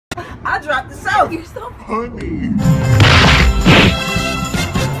I dropped the soap. You're so funny.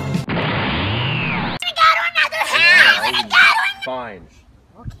 Fine.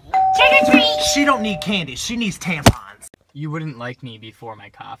 Trick or treat. She don't need candy, she needs tampons. You wouldn't like me before my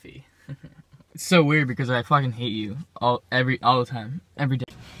coffee. It's so weird because I fucking hate you all the time, every day.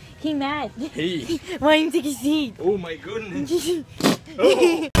 He mad. Hey. Why don't you take a seat? Oh my goodness.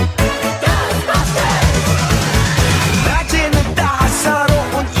 Oh.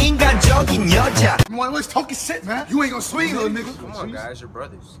 Come on, let's talk your shit, man. You ain't gonna swing, little nigga. Come on, guys, you're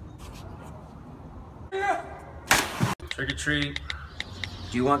brothers. Trick or treat.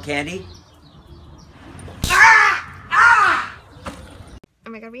 Do you want candy? Oh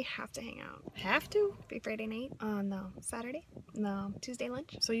my god, we have to hang out. Have to? Be Friday night? No. Saturday? No. Tuesday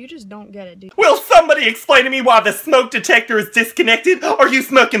lunch? So you just don't get it, dude. Will somebody explain to me why the smoke detector is disconnected? Are you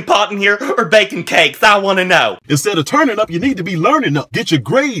smoking pot in here or baking cakes? I want to know. Instead of turning up, you need to be learning up. Get your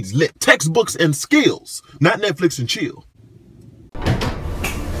grades lit, textbooks and skills, not Netflix and chill.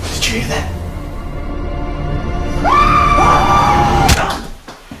 Did you hear that?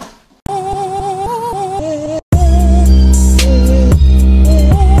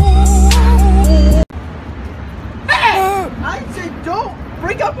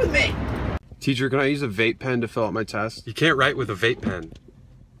 Break up with me! Teacher, can I use a vape pen to fill out my test? You can't write with a vape pen.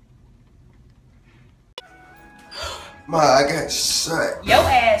 Ma, I got shot. Your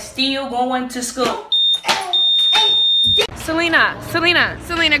ass still going to school. Selena,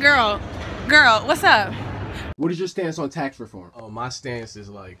 girl, what's up? What is your stance on tax reform? Oh, my stance is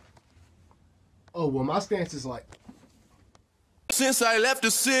like... Oh, well, my stance is like... Since I left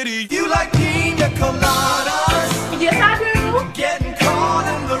the city, you like pina coladas. Yes, I do. Getting caught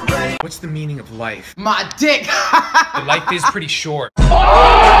in the rain. What's the meaning of life? My dick! The life is pretty short. You eat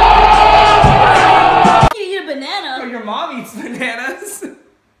a banana. Oh, your mom eats bananas.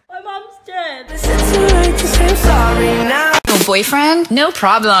 My mom's dead. No boyfriend? No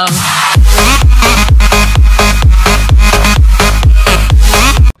problem.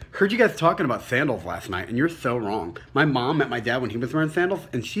 Heard you guys talking about sandals last night, and you're so wrong. My mom met my dad when he was wearing sandals,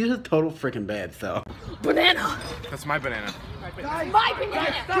 and she's a total freaking bad, so. Banana. That's my banana. My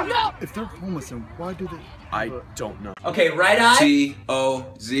banana. No. If they're homeless, then why do they? I don't know. Okay, right eye.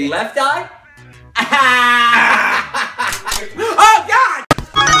 T-O-Z. Left eye. Oh God!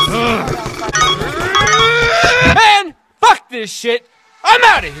 Man, fuck this shit. I'm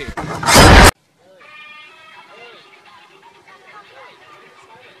out of here.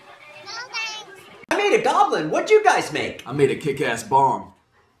 I made a goblin. What'd you guys make? I made a kick-ass bomb.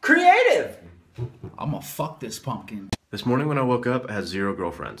 Creative. I'm gonna fuck this pumpkin. This morning when I woke up, I had 0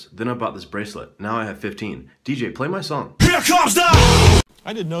 girlfriends. Then I bought this bracelet. Now I have 15. DJ, play my song. Here comes the...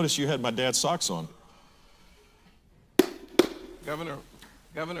 I didn't notice you had my dad's socks on. Governor.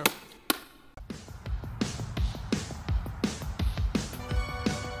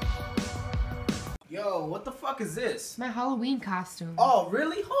 Yo, what the fuck is this? My Halloween costume. Oh,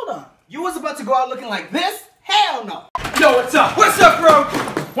 really? Hold on. You was about to go out looking like this? Hell no. Yo, what's up? What's up, bro?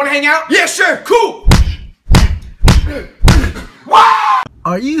 Wanna hang out? Yeah, sure. Cool.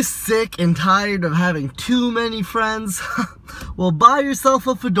 Are you sick and tired of having too many friends? Well, buy yourself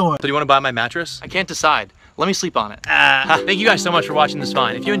a fedora. So do you want to buy my mattress? I can't decide. Let me sleep on it. Thank you guys so much for watching this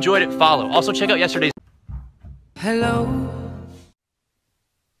Vine. If you enjoyed it, follow. Also check out yesterday's... Hello.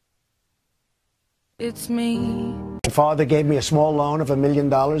 It's me. My father gave me a small loan of $1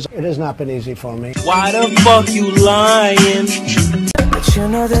 million. It has not been easy for me. Why the fuck you lying? But you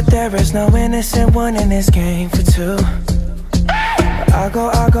know that there is no innocent one in this game for two. I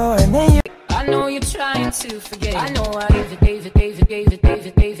go, and then you. I know you're trying to forget. I know I gave it.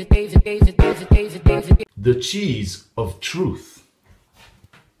 The cheese of truth.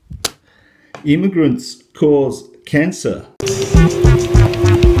 Immigrants cause cancer.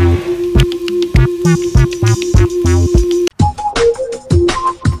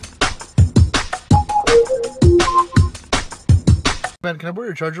 Man, can I borrow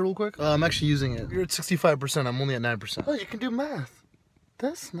your charger real quick? I'm actually using it. You're at 65%, I'm only at 9%. Oh, you can do math.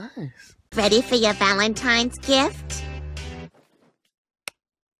 That's nice. Ready for your Valentine's gift?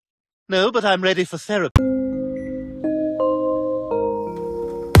 No, but I'm ready for therapy.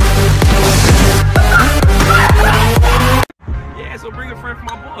 Yeah, so bring a friend for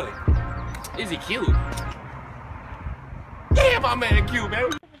my boy. Is he cute? Damn, my man cute,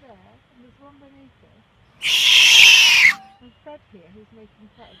 man.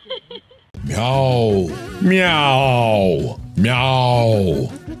 Meow. Meow. Meow.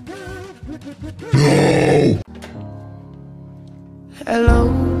 No. Hello.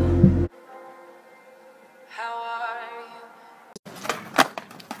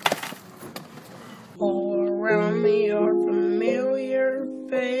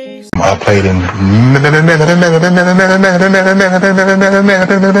 I played in.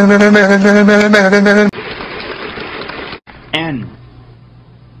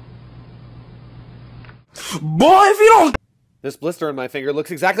 Boy, if you don't. This blister on my finger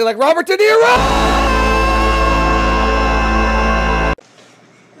looks exactly like Robert De Niro!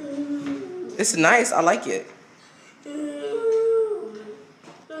 It's nice. I like it.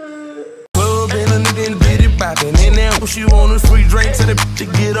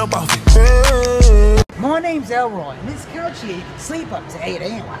 My name's Elroy, and this couch here you can sleep up to 8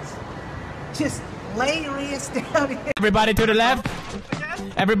 hours. Just lay your ass down here. Everybody to the left.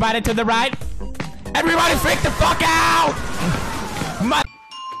 Everybody to the right. Everybody freak the fuck out!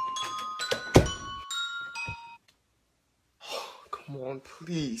 Come on,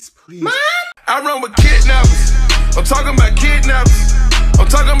 please. Mom? I run with kidnappers. I'm talking about kidnappers. I'm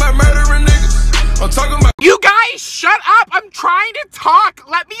talking about murdering niggas. I'm talking about. You guys, shut up! I'm trying to talk!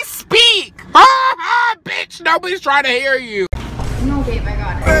 Let me speak! Bitch, nobody's trying to hear you! No, babe, I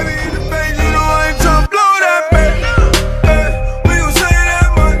got it. Baby, in the face, you know I ain't trying to blow that, baby. We gon' say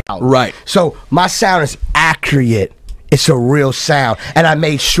that much. Right. So my sound is accurate. It's a real sound, and I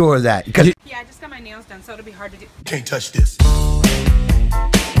made sure of that because. Yeah, I just got my nails done, so it'll be hard to do. Can't touch this.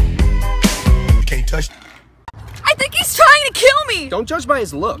 You can't touch. I think he's trying to kill me! Don't judge by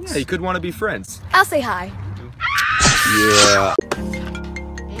his looks. Yeah, you could want to be friends. I'll say hi. Yeah.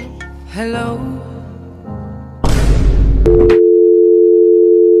 Hello.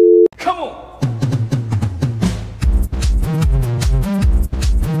 Come on.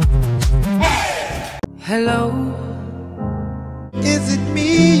 Hello. Is it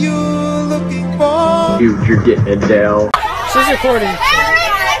me you're looking for? Dude, you're getting it down. She's recording.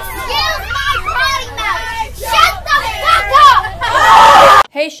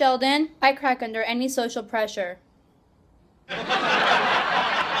 Hey Sheldon, I crack under any social pressure. The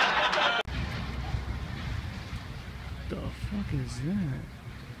fuck is that?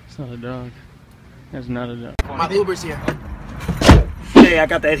 It's not a dog. That's not a dog. My Uber's here. Hey, I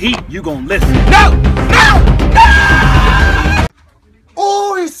got that heat. You gon' listen. No! No! No!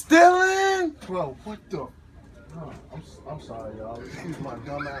 Oh, he's stealing! Bro, what the? Oh, I'm sorry, y'all. Excuse my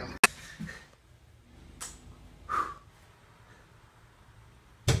dumb ass.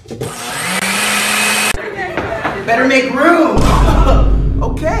 Better make room.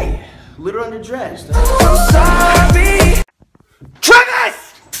 Okay, little underdressed.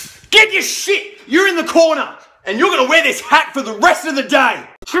 Travis! Get your shit! You're in the corner, and you're gonna wear this hat for the rest of the day.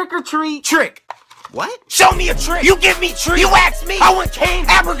 Trick or treat. Trick. What? Show me a trick. You give me trick. You ask me. I want cane,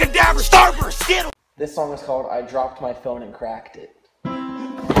 abracadabra, starburst, skittle. This song is called I Dropped My Phone and Cracked It.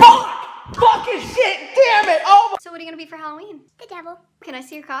 Fuck! Fucking shit! Damn it! Oh! So what are you gonna be for Halloween? The devil. Can I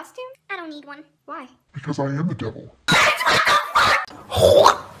see your costume? I don't need one. Why? Because I am the devil.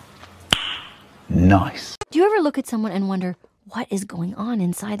 Nice. Do you ever look at someone and wonder what is going on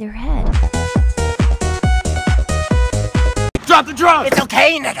inside their head? Drop the drum! It's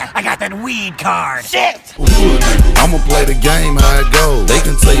okay, nigga. I got that weed card. Shit! I'ma play the game how it goes. They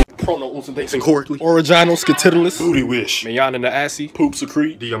can say Pronouns and things incorrectly. Original, skittilis. Booty wish. Mayan and the assy. Poop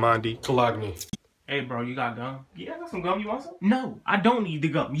secrete. Diamandi. Kalagni. Hey bro, you got gum? Yeah, I got some gum. You want some? No, I don't need the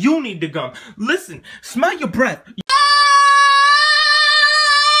gum. You need the gum. Listen, smell your breath.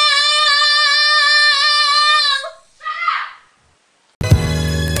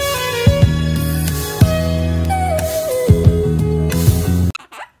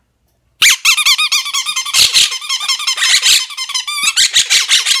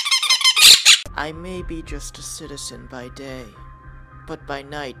 I may be just a citizen by day, but by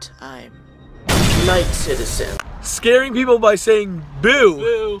night I'm night citizen. Scaring people by saying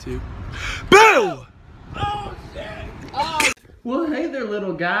boo. Boo. Boo! Oh shit! Oh. Well, hey there,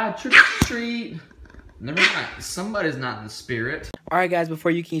 little guy. Trick or treat. Never mind. Somebody's not in the spirit. Alright guys, before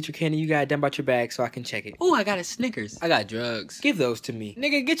you can eat your candy, you gotta dump out your bag so I can check it. Oh, I got a Snickers. I got drugs. Give those to me.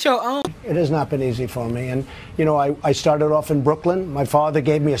 Nigga, get your own. It has not been easy for me. And, you know, I started off in Brooklyn. My father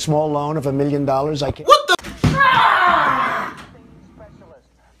gave me a small loan of $1 million. What the?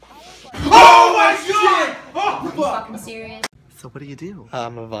 Oh my god! Are you fucking serious? So what do?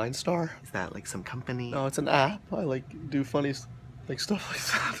 I'm a Vine star. Is that like some company? No, it's an app. I like do funny stuff like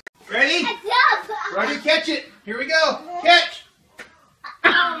that. Ready? Ready? Catch it. Here we go. Catch.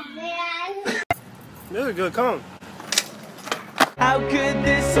 Oh man. This is good. Come on. How could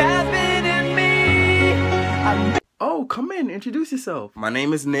this happen to me? Oh, come in. Introduce yourself. My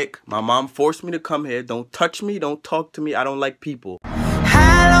name is Nick. My mom forced me to come here. Don't touch me. Don't talk to me. I don't like people.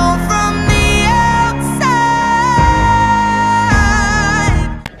 Hello from the outside.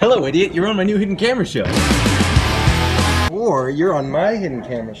 Hello, idiot. You're on my new hidden camera show. or you're on my hidden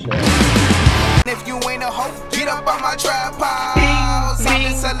camera show. If you ain't a hoe, get up on my tripod. I've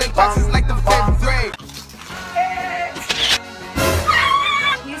been selling boxes like the 5th grade.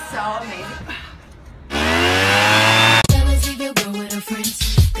 He's so amazing.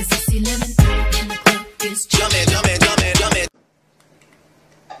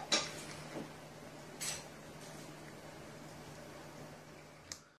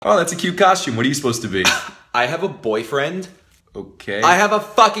 Oh, that's a cute costume. What are you supposed to be? I have a boyfriend. Okay. I have a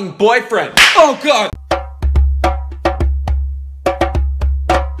fucking boyfriend. Oh god.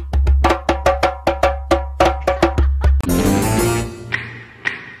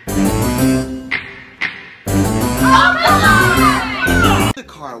 The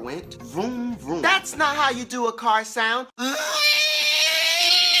car went vroom vroom. That's not how you do a car sound.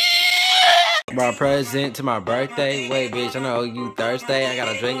 My present to my birthday. Wait, bitch, I know you Thursday. I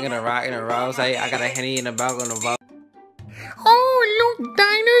got a drink and a rock and a rose. I got a Henny in the balcony of the Oh, look,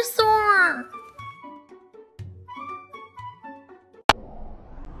 dinosaur!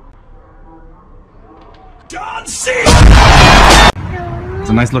 John C. It's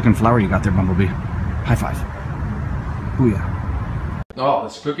a nice looking flower you got there, Bumblebee. High five. Booyah. Oh,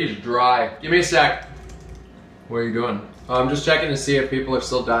 this cookie's dry. Give me a sec. What are you doing? I'm just checking to see if people are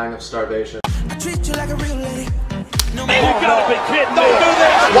still dying of starvation. I treat you like a real lady. No, you gotta be kidding me. Don't do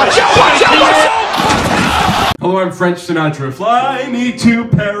this. Watch out, watch out, watch out. Hello, I'm French Sinatra. Fly me to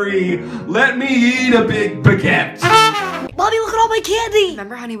Paris. Let me eat a big baguette. Mommy, look at all my candy!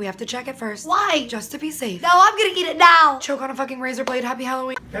 Remember, honey, we have to check it first. Why? Just to be safe. No, I'm gonna eat it now! Choke on a fucking razor blade. Happy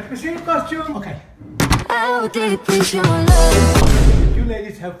Halloween. That's my same costume. Okay. Oh, they push your love. You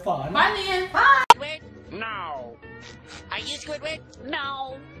ladies have fun. Bye, man. Bye! No. Are you Squidward?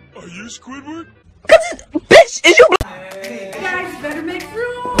 No. Are you Squidward? Bitch, is you Hey guys, better make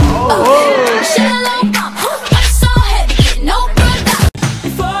room.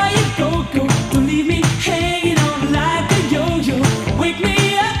 Before you go, don't leave me hanging on like a yo-yo. Wake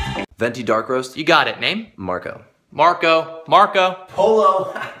me up. Venti dark roast. You got it. Name? Marco. Marco. Marco.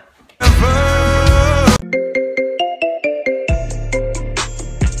 Polo.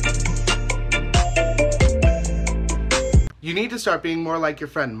 You need to start being more like your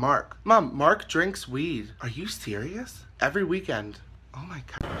friend Mark. Mom, Mark drinks weed. Are you serious? Every weekend. Oh my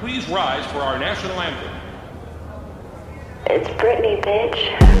god. Please rise for our national anthem. It's Britney,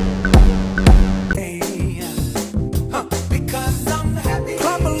 bitch. Because I'm happy.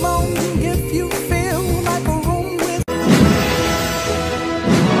 Clap along if you feel like a room with.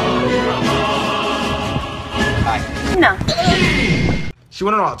 No. She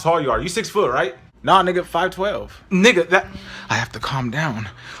wanna know how tall you are. You 6 foot, right? Nah, nigga, 5'12". Nigga, that... I have to calm down.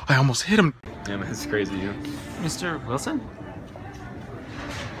 I almost hit him. Yeah, man, it's crazy, you. Mr. Wilson?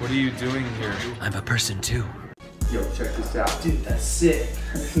 What are you doing here? I'm a person too. Yo, check this out. Dude, that's sick.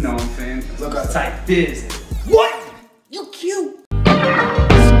 You know what I'm saying? Look how tight this is. What? You cute.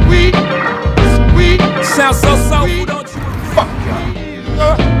 Sweet. Sweet. Sounds so soulful, don't you? Fuck y'all.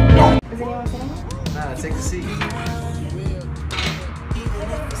 Is anyone sitting? Nah, take the seat.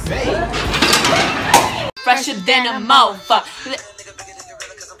 Fresher than a motherfucker.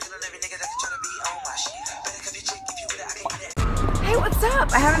 Hey, what's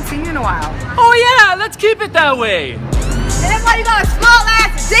up? I haven't seen you in a while. Oh yeah, let's keep it that way. And that's why you got a small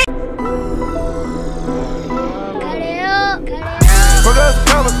ass dick.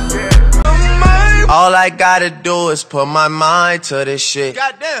 All I gotta do is put my mind to this shit.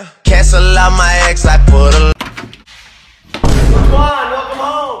 Goddamn. Cancel out my ex, I put a. Come on, welcome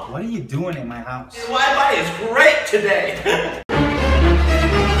home. What are you doing in my house? This Wi-Fi is great today.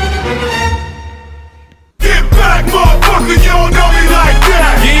 Get back, motherfucker, you don't know me like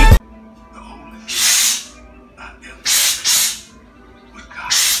that!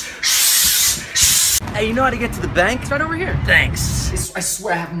 Hey, you know how to get to the bank? It's right over here. Thanks. I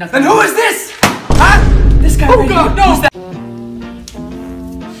swear I have nothing. And who is this? Huh? This guy right God, here. no! Who's that?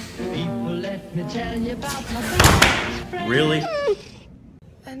 Really?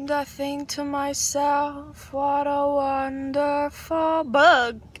 And I think to myself, what a wonderful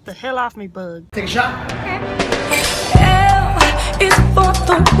bug. Get the hell off me, bug. Take a shot. Hell is for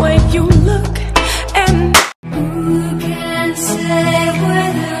the way you look and who can say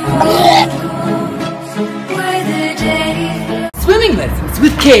where the day. Swimming lessons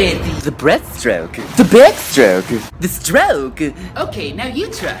with Kathy. The breaststroke. The backstroke. The stroke. Okay, now you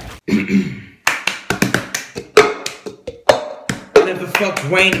try. Never fucked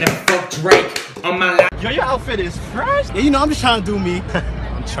Wayne, never fucked Drake on my life. Yo, your outfit is fresh. Yeah, you know, I'm just trying to do me.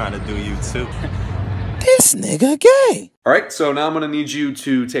 I'm trying to do you too. This nigga gay. Alright, so now I'm gonna need you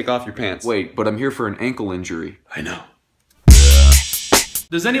to take off your pants. Wait, but I'm here for an ankle injury. I know.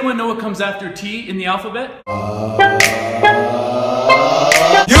 Does anyone know what comes after T in the alphabet?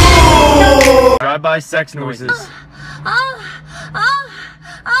 Drive-by sex noises.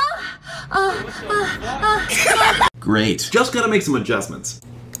 Great. Just gotta make some adjustments.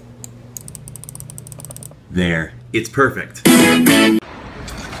 There. It's perfect.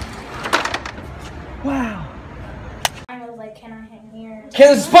 Wow. I was like, can I hang here?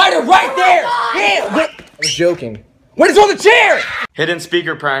 There's a spider right there! Yeah! I was joking. What is on the chair? Hidden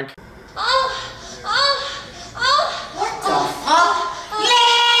speaker prank.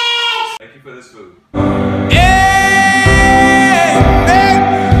 Thank you for this food.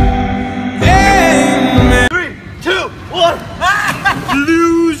 3, 2, 1.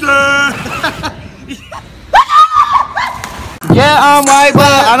 Loser. Yeah, I'm white, but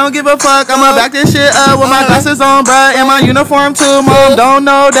I don't give a fuck. I'ma back this shit up with my glasses on, bruh, and my uniform too. Mom, don't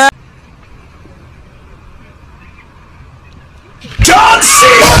know that. John C.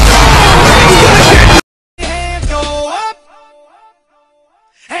 Hands go up,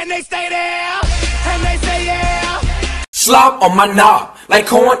 and they stay there, and they say yeah. Slop on my knob, like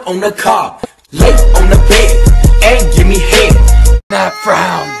corn on the cob. Lay on the bed, and give me head. That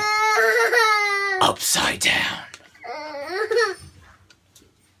frown, upside down.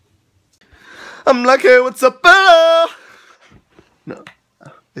 I'm like, hey, what's up, Bella? No,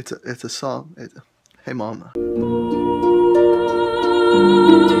 it's a song. Hey, mama.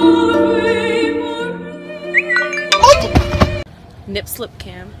 Nip slip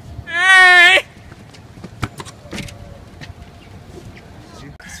cam.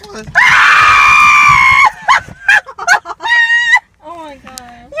 Oh my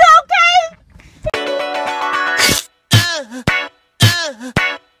god. You okay?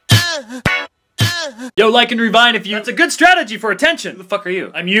 Yo, like and revine if you. That's a good strategy for attention. Who the fuck are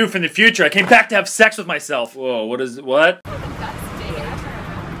you? I'm you from the future. I came back to have sex with myself. Whoa, what is it? What?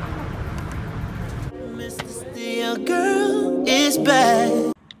 Your girl is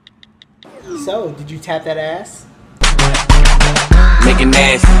bad. So, did you tap that ass? Make it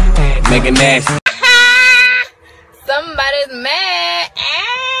nasty, make it nasty. Somebody's mad.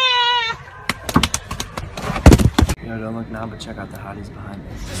 Yo, don't look now, but check out the hotties behind me.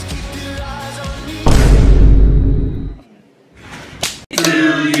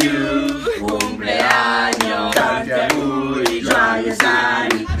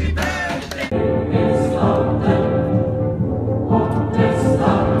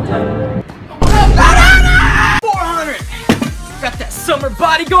 Got that summer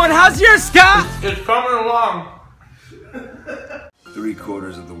body going. How's yours, Scott? It's coming along.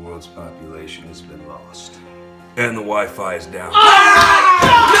 3/4 of the world's population has been lost. And the Wi-Fi is down.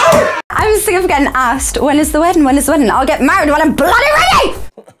 I'm sick of getting asked, when is the wedding? When is the wedding? I'll get married when I'm bloody ready!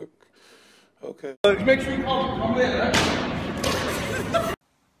 Okay. Make sure you come in,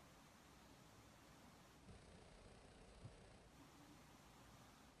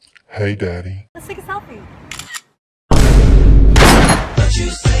 Hey, Daddy. Let's take a selfie.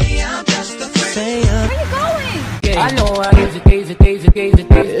 Where are you going? I know I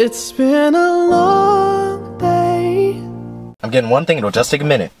It's been a long day. I'm getting one thing, it'll just take a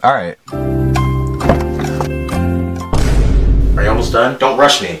minute. Alright. Are you almost done? Don't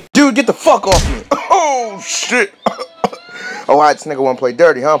rush me. Dude, get the fuck off me. Oh, shit. Oh, alright, this nigga wanna play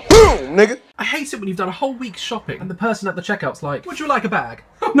dirty, huh? Boom, nigga. I hate it when you've done a whole week's shopping and the person at the checkout's like, would you like a bag?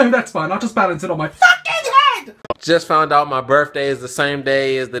 Oh, no, that's fine. I'll just balance it on my fucking head. Just found out my birthday is the same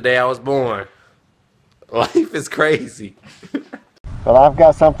day as the day I was born. Life is crazy. But I've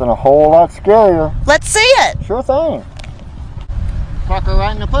got something a whole lot scarier. Let's see it. Sure thing. Fuck her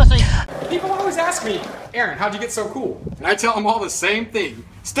right in the pussy. People always ask me, Aaron, how'd you get so cool? And I tell them all the same thing.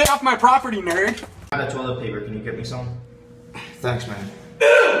 Stay off my property, nerd. I got toilet paper. Can you get me some? Thanks, man.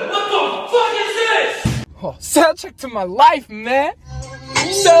 What the fuck is this? Oh, soundtrack to my life, man.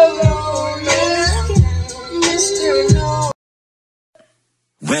 So long, man.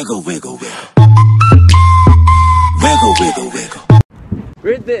 Wiggle, wiggle, wiggle. Wiggle, wiggle, wiggle.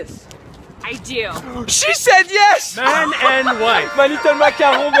 Read this. I do. She said yes! Man and wife. My little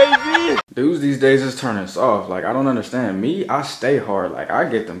macaron, baby. Dudes these days is turning us off. Like, I don't understand. Me, I stay hard. Like, I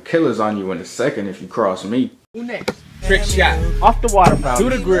get them killers on you in a second if you cross me. Who next? Trick shot. Off the water fountain.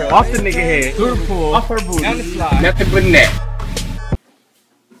 To the grill. Off the nigga head. To the pool. Off her booty. Down the slide. Nothing but net.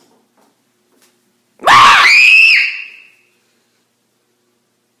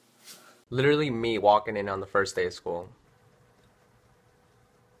 Literally me walking in on the first day of school.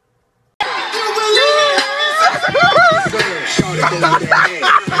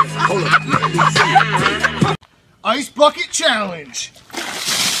 Ice bucket challenge.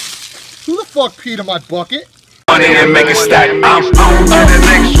 Who the fuck peed in my bucket? money and make it stack. I'm on to the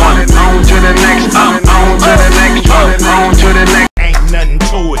next one, on to the next, I'm on to the next one, on to the next. Ain't nothing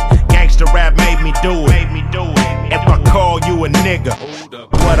to it. Gangsta rap made me do it. If I call you a nigga,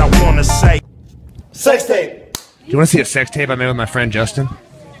 what I wanna say. Sex tape. Do you want to see a sex tape I made with my friend Justin?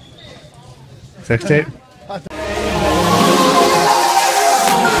 Sex tape?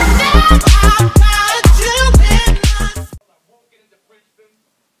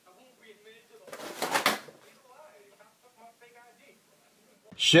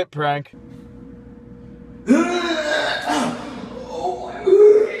 Shit prank.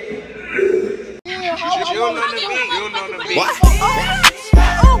 What?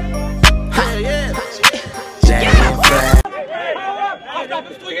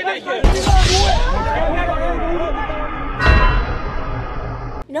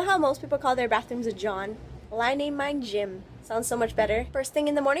 You know how most people call their bathrooms a John? Well, I named mine Jim. Sounds so much better. First thing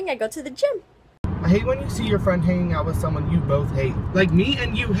in the morning, I go to the gym. I hate when you see your friend hanging out with someone you both hate. Like me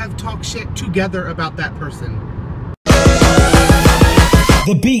and you have talked shit together about that person.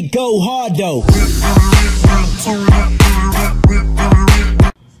 The beat go hard though. Sometimes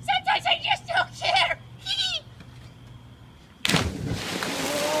I just don't care.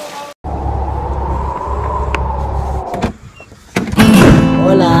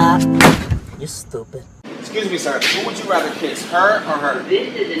 Hola. You're stupid. Excuse me, sir. Who would you rather kiss, her or her?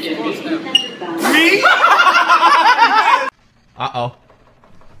 This is a donation. Me? Uh-oh.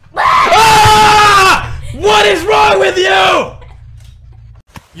 Ah! What is wrong with you?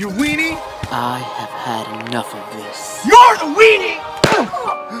 You weenie? I have had enough of this. You're the weenie!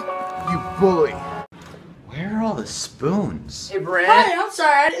 You bully. Where are all the spoons? Hey, Brad. Hey, I'm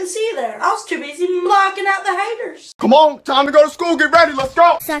sorry, I didn't see you there. I was too busy blocking out the haters. Come on, time to go to school. Get ready. Let's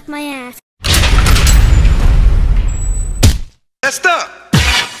go. Suck my ass. Let's stop.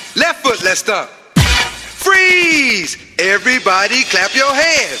 Left foot, let's stop. Freeze! Everybody clap your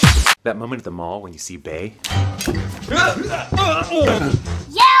hands. That moment at the mall when you see Bay. You can say babe!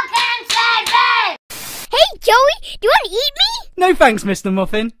 Hey, Joey, do you want to eat me? No thanks, Mr.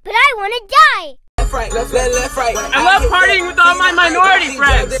 Muffin. But I want to die. Left, right, left, right. I love partying with all my minority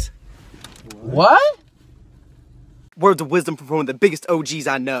friends. What? Words of wisdom from one of the biggest OGs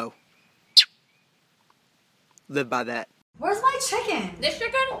I know. Live by that. Where's my chicken? This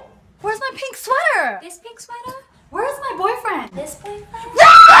chicken? Where's my pink sweater? This pink sweater? Where's my boyfriend? This boyfriend?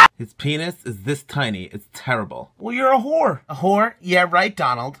 His penis is this tiny. It's terrible. Well, you're a whore. A whore? Yeah, right,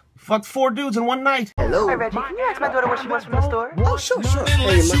 Donald. Fucked 4 dudes in one night. Hello. Hey, Reggie, can you ask my daughter what she wants from the store? Oh, sure.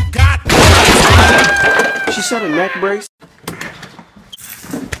 Hey, she said a neck brace.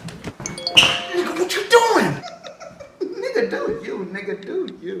 Nigga, what you doing? Nigga, do you. Nigga, do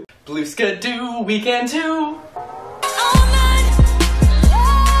you. Blue skidoo, weekend too.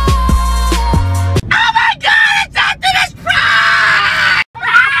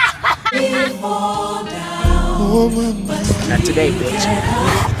 Not today, bitch.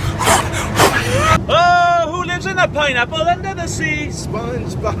 Oh, who lives in a pineapple under the sea?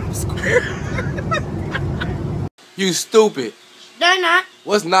 SpongeBob Square. You stupid. They're not.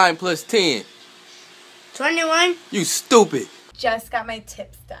 What's 9 plus 10? 21. You stupid. Just got my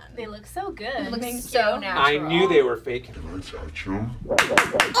tips done. They look so good. It looks Thank so you. natural. I knew they were fake.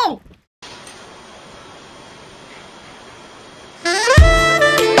 Oh!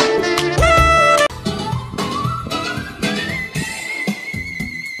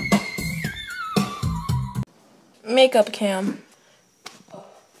 Makeup cam.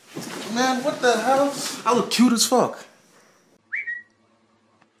 Man, what the hell? I look cute as fuck.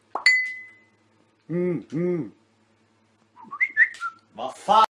 My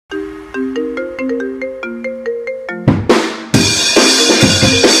fuck.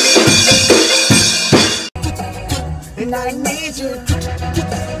 And I need you.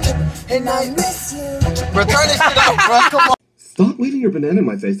 And I miss you. Bro, turn this shit off, bro. Come on. Stop leaving your banana in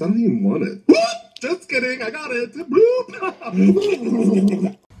my face. I don't even want it. Just kidding. I got it.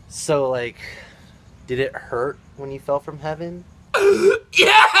 Boop. So, like, did it hurt when you fell from heaven?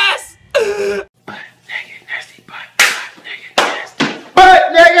 Yes! Butt nigga nasty, butt nigga nasty. Butt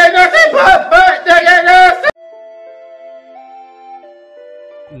nigga nasty, butt nigga nasty.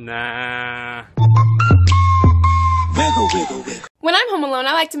 Nah. Wiggle, wiggle, wiggle. When I'm home alone,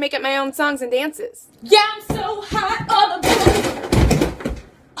 I like to make up my own songs and dances. Yeah, I'm so hot all the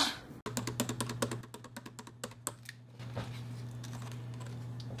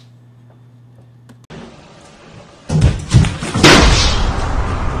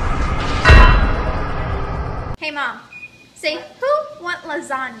Hey, Mom. Say, who want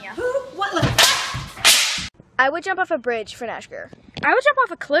lasagna? Who? What? I would jump off a bridge for Nashger. I would jump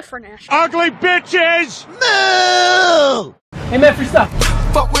off a cliff for Nashger. Ugly bitches! No! Hey man, free stuff.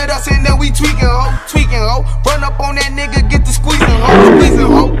 Fuck with us and then we tweaking, ho. Run up on that nigga, get the squeezing,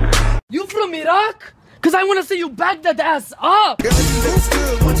 ho. You from Iraq? Cause I wanna see you back that ass up. Girl, you look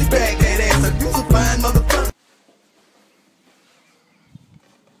good once you back that ass up. You a fine motherfucker.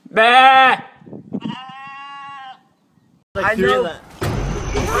 Bah! I know that.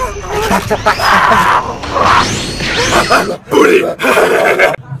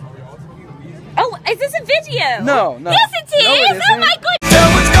 Oh, is this a video? No. Yes, it is. No, it isn't. Oh my god. Tell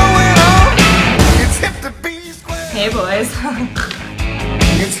what's going on. It's hip to be square. Hey boys.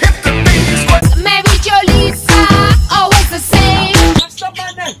 It's hip to be square. Mary Jo Lisa, always the same. That's not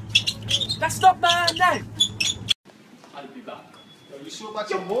my name. That's not my name. I'll be back. Are you sure about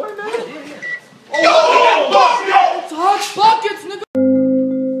your boy, man? Yeah. Oh, It's hot pockets, nigga.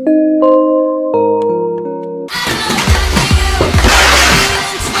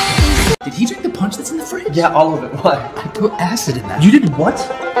 Did he drink the punch that's in the fridge? Yeah, all of it. Why? I put acid in that. You did what?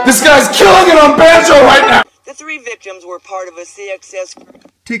 This guy's killing it on banjo right now! The 3 victims were part of a CXS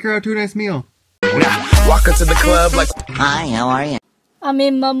group. Take her out to a nice meal. Walk into the club like, hi, how are you? I'm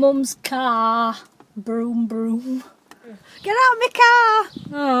in my mom's car. Broom, broom. Get out,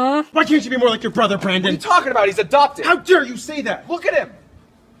 Mika! Why can't you be more like your brother, Brandon? What are you talking about? He's adopted. How dare you say that? Look at him.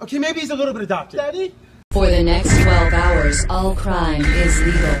 Okay, maybe he's a little bit adopted. Daddy? For the next 12 hours, all crime is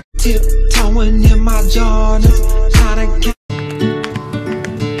legal. tiptoeing in my John.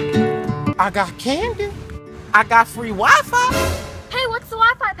 I got candy. I got free Wi-Fi. Hey, what's the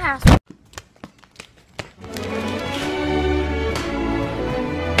Wi-Fi password?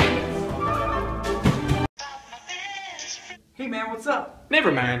 Hey man, what's up?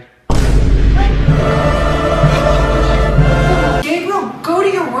 Never mind. Gabriel, go to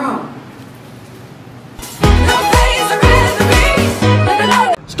your room.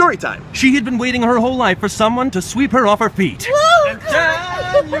 Story time. She had been waiting her whole life for someone to sweep her off her feet. And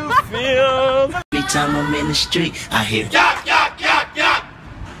can you feel? Every time I'm in the street, I hear yak, yak, yak, yak.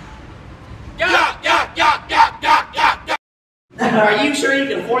 Yak, yak, yak, yak, yak, yak, yak. Are you sure you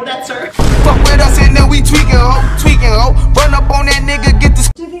can afford that, sir? Fuck with us and then we tweaking, ho. Run up on that nigga, get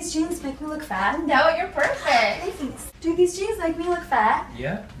the. Do these jeans make me look fat? No, you're perfect. Thanks. Do these jeans make me look fat?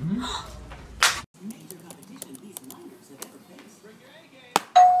 Yeah.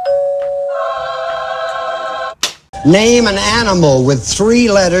 Name an animal with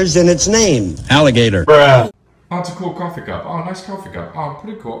 3 letters in its name. Alligator. Oh, it's a cool coffee cup. Oh, nice coffee cup. Oh,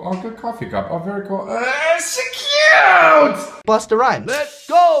 pretty cool. Oh, good coffee cup. Oh, very cool. So cute! Bust a rhyme. Let's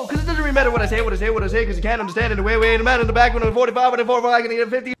go! Because it doesn't really matter what I say, because you can't understand it. The way, in the man, in the back, when I'm 45, when I'm 45, I can get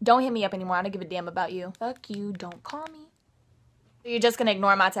 50. Don't hit me up anymore. I don't give a damn about you. Fuck you. Don't call me. You're just gonna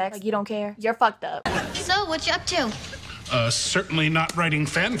ignore my text? Like you don't care? You're fucked up. So, what you up to? Certainly not writing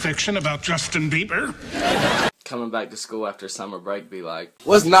fan fiction about Justin Bieber. Coming back to school after summer break be like,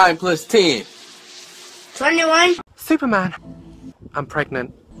 what's 9 plus 10? 21. Superman. I'm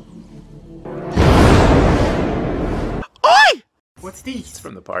pregnant. Oi! What's these? It's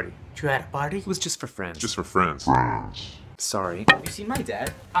from the party. You had a party? It was just for friends. Just for friends. Sorry. You seen my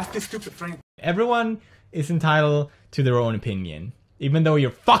dad? Ask this stupid friend. Everyone is entitled to their own opinion, even though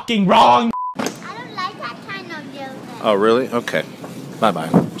you're fucking wrong. I don't like that kind of music. Oh, really? Okay. Bye-bye.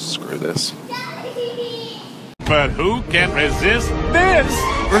 Screw this. But who can resist this?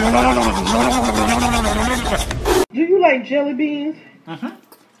 Do you like jelly beans?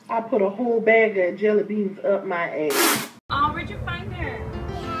 I put a whole bag of jelly beans up my ass. Oh, where'd you find her?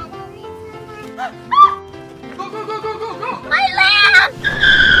 Go, go, go, go, go, go! My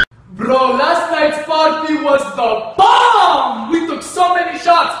lamp! Bro, last night's party was the bomb! We took so many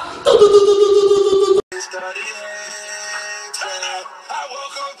shots!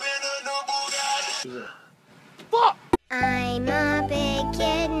 Fuck! I'm a big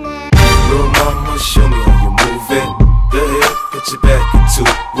kid now. Little mama, show me how you move it. Go ahead, put your back into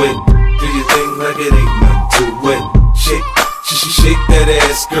it. Do your thing like it ain't nothing to it. Shake that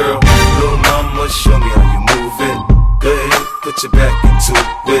ass, girl. Little mama, show me how you move it. Go ahead, put your back into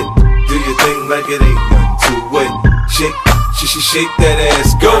it. Do your thing like it ain't nothing to it. Shake that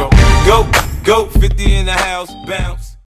ass, go, 50 in the house, bounce.